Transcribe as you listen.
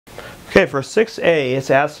Okay, for 6a,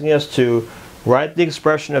 it's asking us to write the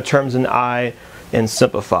expression of terms in I and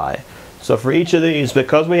simplify. So for each of these,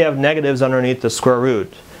 because we have negatives underneath the square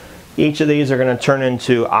root, each of these are going to turn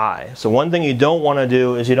into I. So one thing you don't want to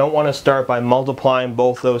do is you don't want to start by multiplying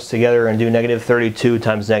both those together and do negative 32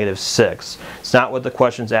 times negative 6. It's not what the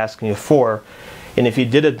question's asking you for. And if you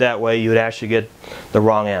did it that way, you would actually get the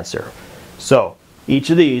wrong answer. So each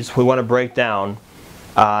of these we want to break down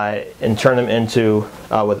and turn them into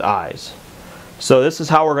with i's. So this is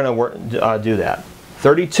how we're going to do that.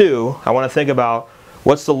 32, I want to think about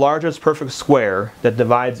what's the largest perfect square that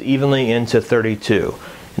divides evenly into 32.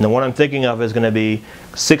 And the one I'm thinking of is going to be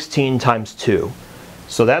 16 times 2.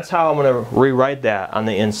 So that's how I'm going to rewrite that on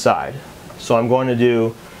the inside. So I'm going to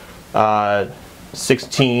do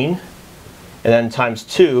 16 and then times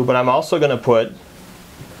 2, but I'm also going to put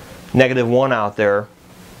negative 1 out there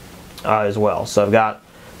as well. So I've got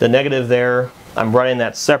the negative there. I'm writing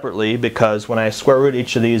that separately because when I square root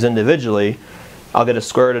each of these individually, I'll get a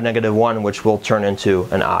square root of negative 1, which will turn into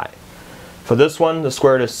an I. For this one, the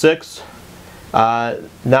square root is 6.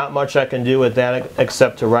 Not much I can do with that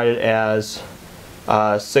except to write it as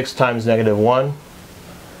 6 times negative 1.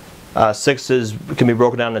 6 can be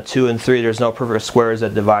broken down to 2 and 3. There's no perfect squares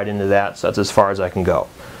that divide into that, so that's as far as I can go.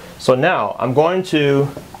 So now I'm going to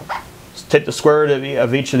take the square root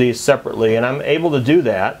of each of these separately, and I'm able to do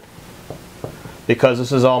that because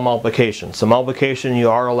this is all multiplication. So multiplication, you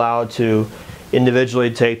are allowed to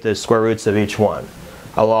individually take the square roots of each one.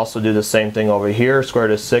 I'll also do the same thing over here, square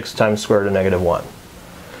root of 6 times square root of negative 1.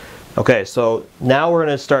 Okay, so now we're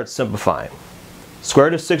going to start simplifying. Square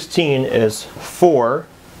root of 16 is 4.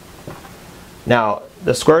 Now,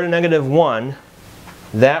 the square root of negative 1,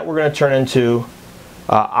 that we're going to turn into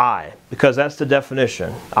I, because that's the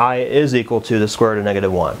definition. I is equal to the square root of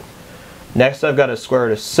negative 1. Next, I've got a square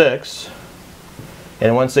root of 6.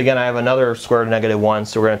 And once again, I have another square root of negative 1,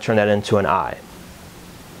 so we're going to turn that into an I.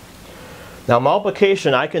 Now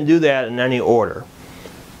multiplication, I can do that in any order.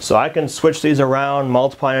 So I can switch these around,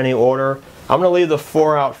 multiply in any order. I'm going to leave the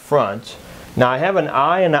 4 out front. Now I have an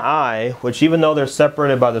I and an I, which even though they're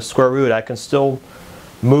separated by the square root, I can still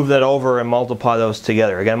move that over and multiply those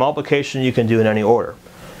together. Again, multiplication you can do in any order.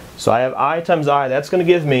 So I have I times I, that's going to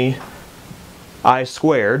give me I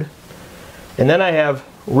squared. And then I have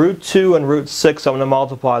root 2 and root 6, I'm going to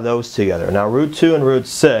multiply those together. Now root 2 and root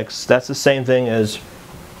 6, that's the same thing as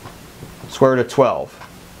square root of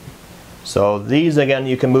 12. So these, again,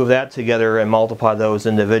 you can move that together and multiply those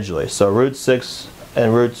individually. So root 6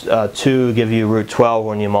 and root 2 give you root 12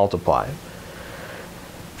 when you multiply.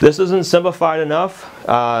 This isn't simplified enough.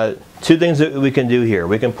 Two things that we can do here.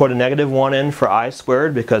 We can put a negative 1 in for I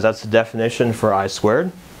squared because that's the definition for I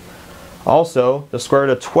squared. Also, the square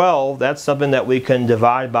root of 12, that's something that we can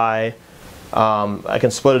divide by, I can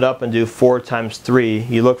split it up and do 4 times 3.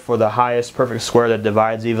 You look for the highest perfect square that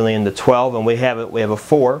divides evenly into 12, and we have it. We have a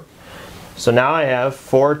 4. So now I have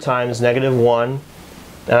 4 times negative 1,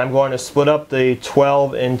 and I'm going to split up the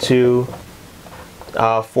 12 into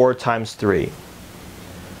 4 times 3.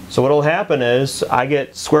 So what will happen is I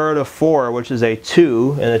get square root of 4, which is a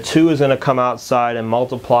 2, and the 2 is going to come outside and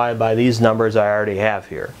multiply by these numbers I already have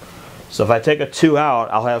here. So if I take a 2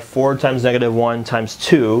 out, I'll have 4 times negative 1 times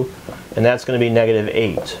 2, and that's going to be negative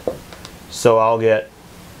 8. So I'll get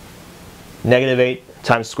negative 8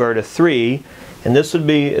 times square root of 3, and this would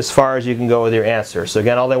be as far as you can go with your answer. So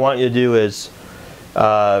again, all they want you to do is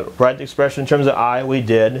write the expression in terms of I. We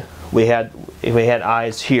did. We had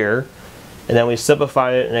i's here, and then we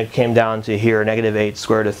simplified it, and it came down to here, negative 8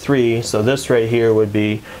 square root of 3. So this right here would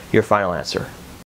be your final answer.